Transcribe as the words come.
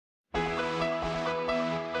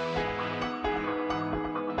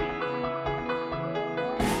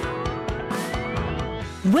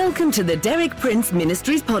Welcome to the Derek Prince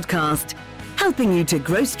Ministries podcast, helping you to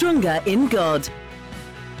grow stronger in God.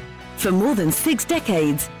 For more than 6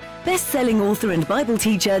 decades, best-selling author and Bible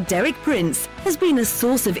teacher Derek Prince has been a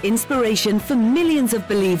source of inspiration for millions of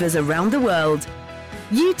believers around the world.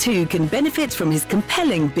 You too can benefit from his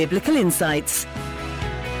compelling biblical insights.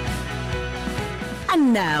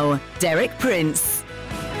 And now, Derek Prince.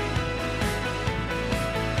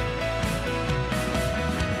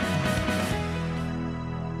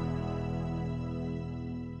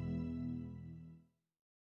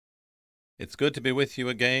 It's good to be with you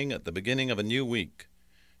again at the beginning of a new week,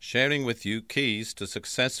 sharing with you keys to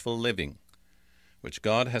successful living, which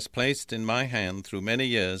God has placed in my hand through many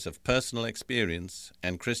years of personal experience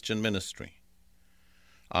and Christian ministry.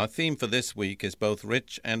 Our theme for this week is both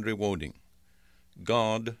rich and rewarding: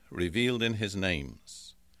 God revealed in His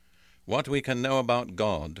names. What we can know about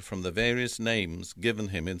God from the various names given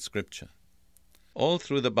Him in Scripture. All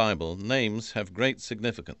through the Bible, names have great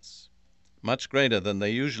significance, much greater than they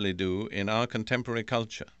usually do in our contemporary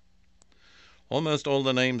culture. Almost all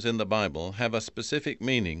the names in the Bible have a specific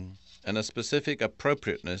meaning and a specific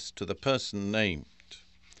appropriateness to the person named.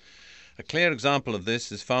 A clear example of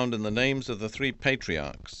this is found in the names of the 3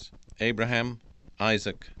 patriarchs, Abraham,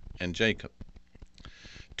 Isaac, and Jacob.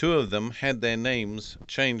 2 of them had their names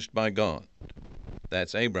changed by God.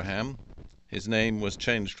 That's Abraham. His name was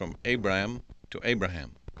changed from Abram to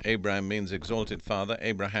Abraham. Abram means exalted father.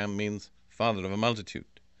 Abraham means father of a multitude.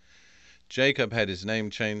 Jacob had his name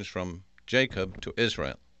changed from Jacob to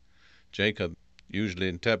Israel. Jacob, usually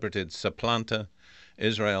interpreted supplanter.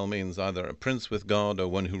 Israel means either a prince with God or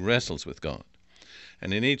one who wrestles with God.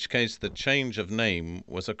 And in each case, the change of name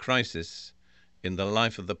was a crisis in the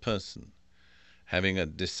life of the person, having a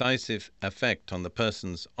decisive effect on the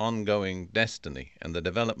person's ongoing destiny and the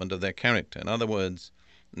development of their character. In other words,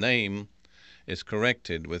 name is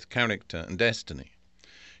corrected with character and destiny.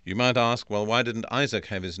 You might ask, well, why didn't Isaac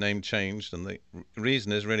have his name changed? And the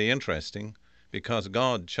reason is really interesting, because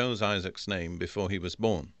God chose Isaac's name before he was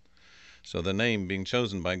born. So the name being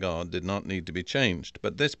chosen by God did not need to be changed.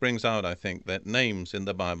 But this brings out, I think, that names in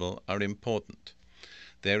the Bible are important.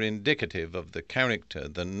 They're indicative of the character,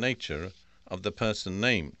 the nature of the person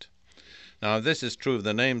named. Now, if this is true of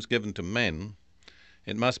the names given to men,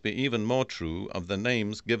 it must be even more true of the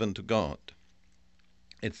names given to God.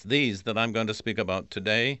 It's these that I'm going to speak about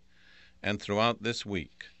today and throughout this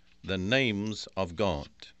week, the names of God.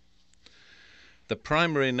 The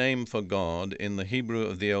primary name for God in the Hebrew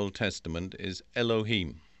of the Old Testament is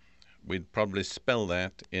Elohim. We'd probably spell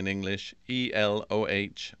that in English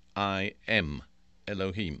Elohim,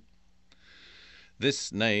 Elohim.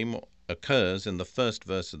 This name occurs in the first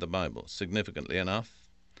verse of the Bible, significantly enough.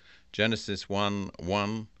 Genesis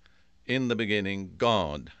 1:1, in the beginning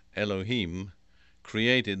God, Elohim,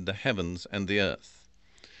 created the heavens and the earth.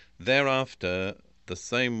 Thereafter, the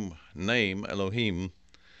same name, Elohim,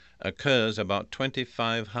 occurs about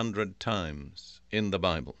 2,500 times in the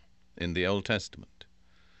Bible, in the Old Testament.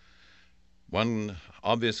 One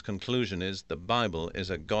obvious conclusion is the Bible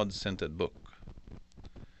is a God-centered book,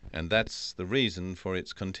 and that's the reason for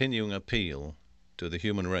its continuing appeal to the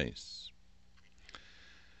human race.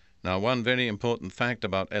 Now, one very important fact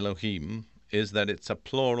about Elohim is that it's a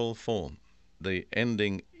plural form. The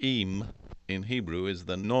ending im in Hebrew is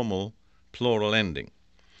the normal plural ending.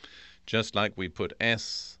 Just like we put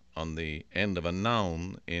s on the end of a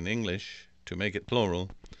noun in English to make it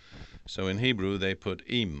plural, so in Hebrew they put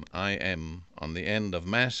im, I-M, on the end of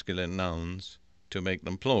masculine nouns to make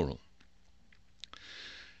them plural.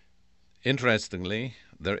 Interestingly,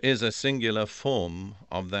 there is a singular form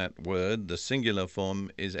of that word. The singular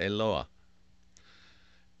form is Eloah.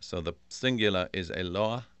 So the singular is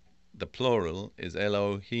Eloah, the plural is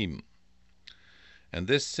Elohim. And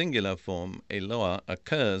this singular form, Eloah,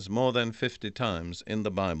 occurs more than 50 times in the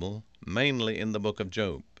Bible, mainly in the book of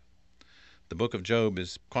Job. The book of Job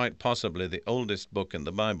is quite possibly the oldest book in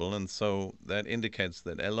the Bible, and so that indicates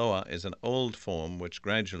that Eloah is an old form which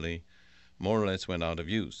gradually, more or less, went out of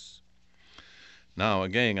use. Now,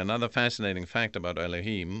 again, another fascinating fact about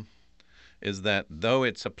Elohim is that though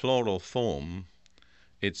it's a plural form,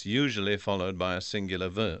 it's usually followed by a singular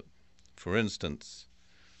verb. For instance,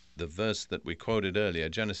 the verse that we quoted earlier,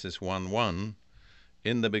 Genesis 1:1,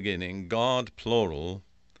 in the beginning, God, plural,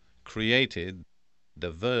 created.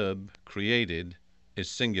 The verb created is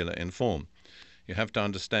singular in form. You have to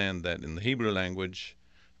understand that in the Hebrew language,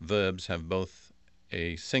 verbs have both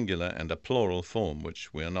a singular and a plural form,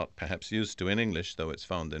 which we are not perhaps used to in English, though it's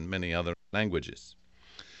found in many other languages.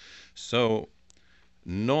 So,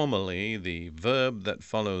 normally the verb that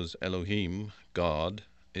follows Elohim, God,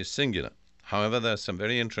 is singular. However, there are some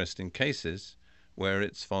very interesting cases where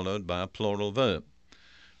it's followed by a plural verb.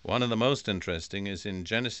 One of the most interesting is in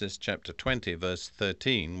Genesis chapter 20, verse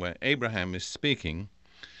 13, where Abraham is speaking,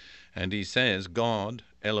 and he says, God,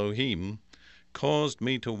 Elohim, caused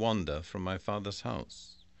me to wander from my father's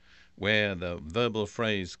house, where the verbal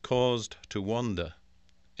phrase caused to wander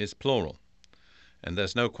is plural. And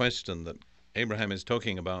there's no question that Abraham is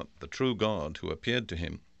talking about the true God who appeared to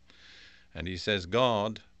him. And he says,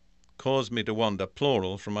 God caused me to wander,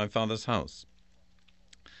 plural, from my father's house.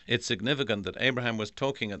 It's significant that Abraham was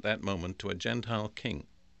talking at that moment to a Gentile king.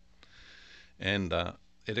 And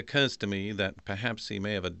it occurs to me that perhaps he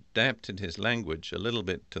may have adapted his language a little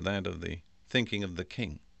bit to that of the thinking of the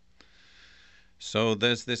king. So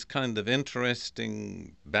there's this kind of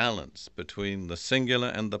interesting balance between the singular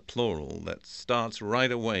and the plural that starts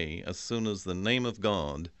right away as soon as the name of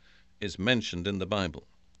God is mentioned in the Bible.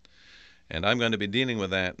 And I'm going to be dealing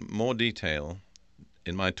with that in more detail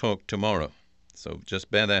in my talk tomorrow. So just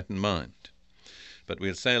bear that in mind. But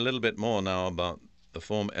we'll say a little bit more now about the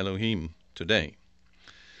form Elohim today.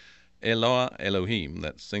 Eloah, Elohim,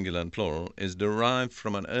 that's singular and plural, is derived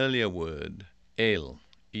from an earlier word, El,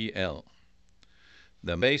 E-L.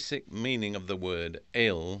 The basic meaning of the word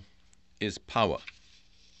El is power.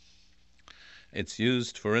 It's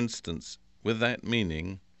used, for instance, with that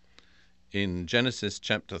meaning in Genesis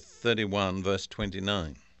chapter 31, verse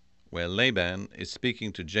 29, where Laban is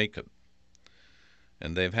speaking to Jacob.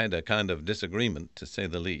 And they've had a kind of disagreement, to say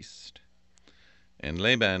the least. And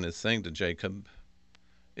Laban is saying to Jacob,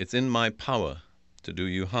 it's in my power to do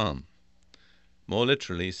you harm. More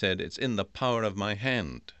literally, he said, it's in the power of my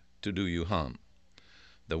hand to do you harm.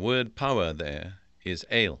 The word power there is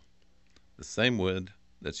El, the same word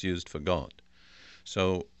that's used for God.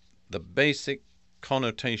 So the basic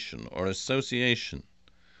connotation or association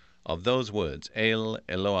of those words, El,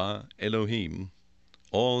 Eloah, Elohim,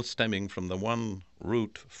 all stemming from the one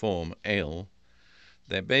root form, El,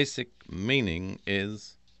 their basic meaning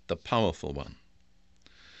is the powerful one.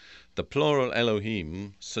 The plural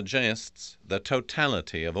Elohim suggests the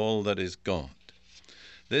totality of all that is God.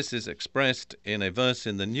 This is expressed in a verse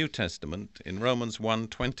in the New Testament in Romans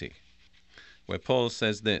 1:20, where Paul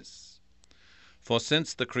says this, for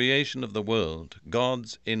since the creation of the world,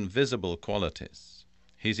 God's invisible qualities,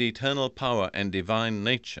 his eternal power and divine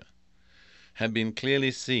nature, have been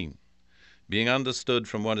clearly seen, being understood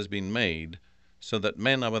from what has been made, so that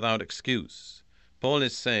men are without excuse. Paul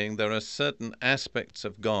is saying there are certain aspects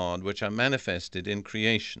of God which are manifested in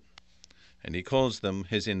creation, and he calls them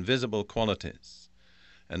his invisible qualities,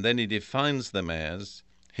 and then he defines them as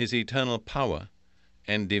his eternal power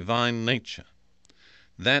and divine nature.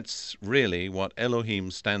 That's really what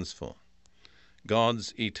Elohim stands for,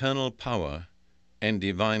 God's eternal power and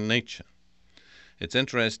divine nature. It's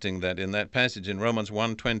interesting that in that passage in Romans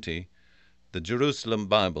 1:20, the Jerusalem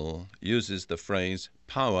Bible uses the phrase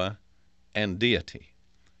power and deity.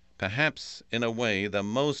 Perhaps, in a way, the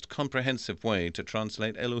most comprehensive way to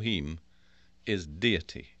translate Elohim is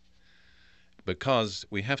deity, because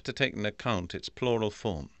we have to take into account its plural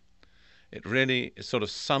form. It really sort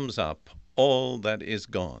of sums up all that is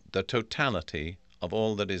God, the totality of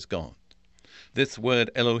all that is God. This word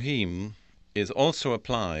Elohim is also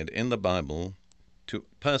applied in the Bible to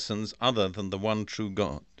persons other than the one true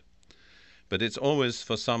God, but it's always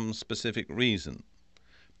for some specific reason.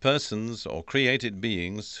 Persons or created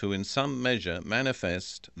beings who in some measure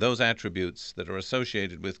manifest those attributes that are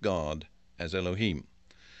associated with God as Elohim,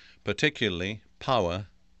 particularly power,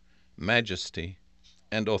 majesty,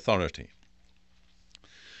 and authority.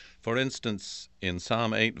 For instance, in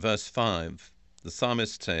Psalm 8, verse 5, the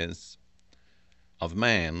psalmist says of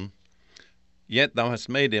man, yet thou hast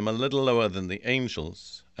made him a little lower than the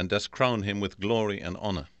angels, and dost crown him with glory and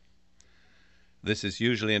honor. This is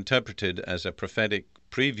usually interpreted as a prophetic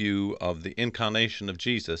preview of the incarnation of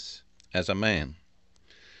Jesus as a man.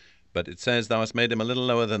 But it says, thou hast made him a little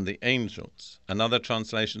lower than the angels. Another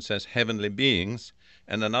translation says heavenly beings,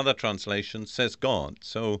 and another translation says God.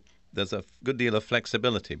 So there's a good deal of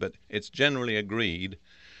flexibility, but it's generally agreed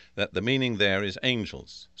that the meaning there is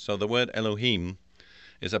angels. So the word Elohim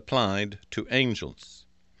is applied to angels.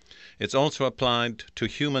 It's also applied to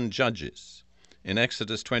human judges. In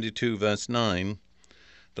Exodus 22, verse 9,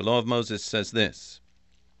 the law of Moses says this,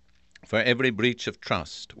 for every breach of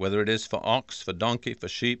trust, whether it is for ox, for donkey, for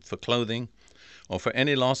sheep, for clothing, or for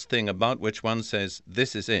any lost thing about which one says,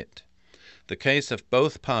 this is it, the case of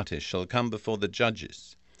both parties shall come before the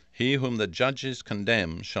judges. He whom the judges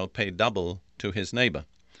condemn shall pay double to his neighbor.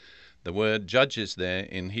 The word judges there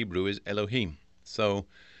in Hebrew is Elohim. So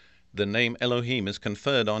the name Elohim is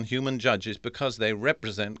conferred on human judges because they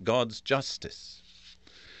represent God's justice.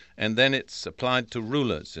 And then it's applied to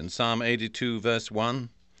rulers. In Psalm 82, verse 1,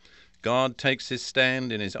 God takes his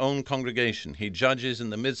stand in his own congregation. He judges in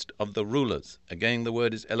the midst of the rulers. Again, the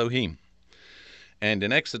word is Elohim. And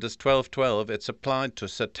in Exodus 12:12, it's applied to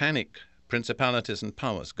satanic principalities and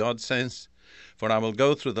powers. God says, "For I will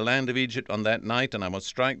go through the land of Egypt on that night, and I will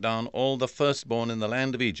strike down all the firstborn in the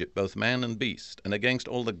land of Egypt, both man and beast. And against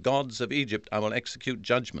all the gods of Egypt I will execute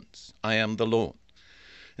judgments. I am the Lord."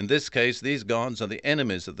 In this case, these gods are the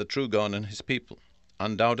enemies of the true God and his people.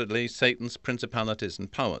 Undoubtedly, Satan's principalities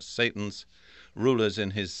and powers, Satan's rulers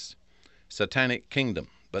in his satanic kingdom,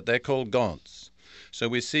 but they're called gods. So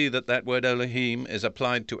we see that word Elohim is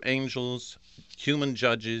applied to angels, human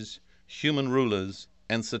judges, human rulers,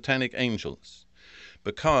 and satanic angels,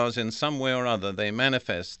 because in some way or other they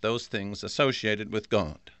manifest those things associated with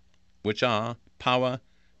God, which are power,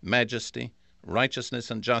 majesty, righteousness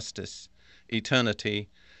and justice, eternity,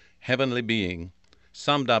 heavenly being,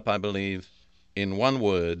 summed up, I believe, in one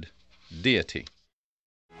word, deity.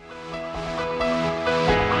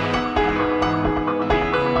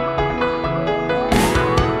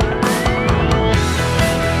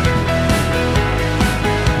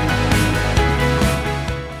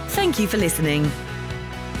 Thank you for listening.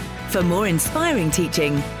 For more inspiring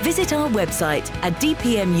teaching, visit our website at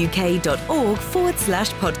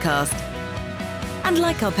dpmuk.org/podcast and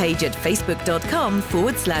like our page at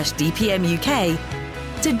facebook.com/dpmuk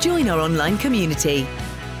to join our online community.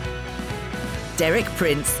 Derek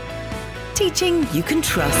Prince, teaching you can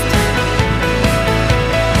trust.